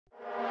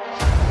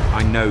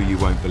I know you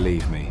won't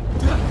believe me,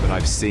 but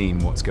I've seen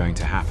what's going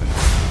to happen,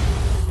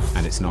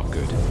 and it's not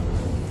good.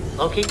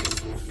 Loki,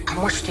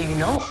 how much do you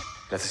know?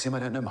 Let's assume I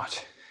don't know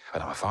much,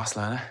 but I'm a fast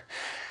learner,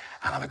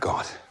 and I'm a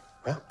god.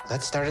 Well,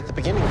 let's start at the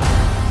beginning.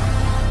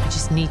 I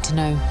just need to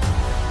know.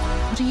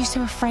 What are you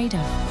so afraid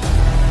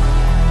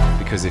of?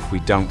 Because if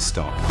we don't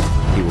stop,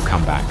 he will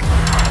come back.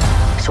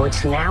 So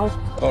it's now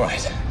All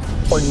right,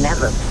 or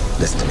never.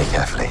 listen to me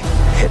carefully.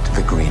 Hit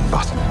the green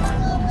button.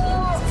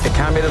 It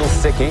can be a little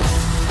sticky.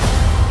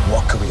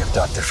 What could we have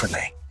done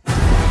differently?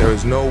 There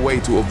is no way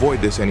to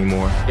avoid this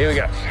anymore. Here we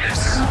go.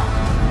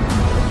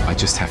 I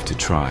just have to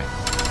try.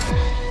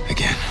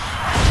 Again.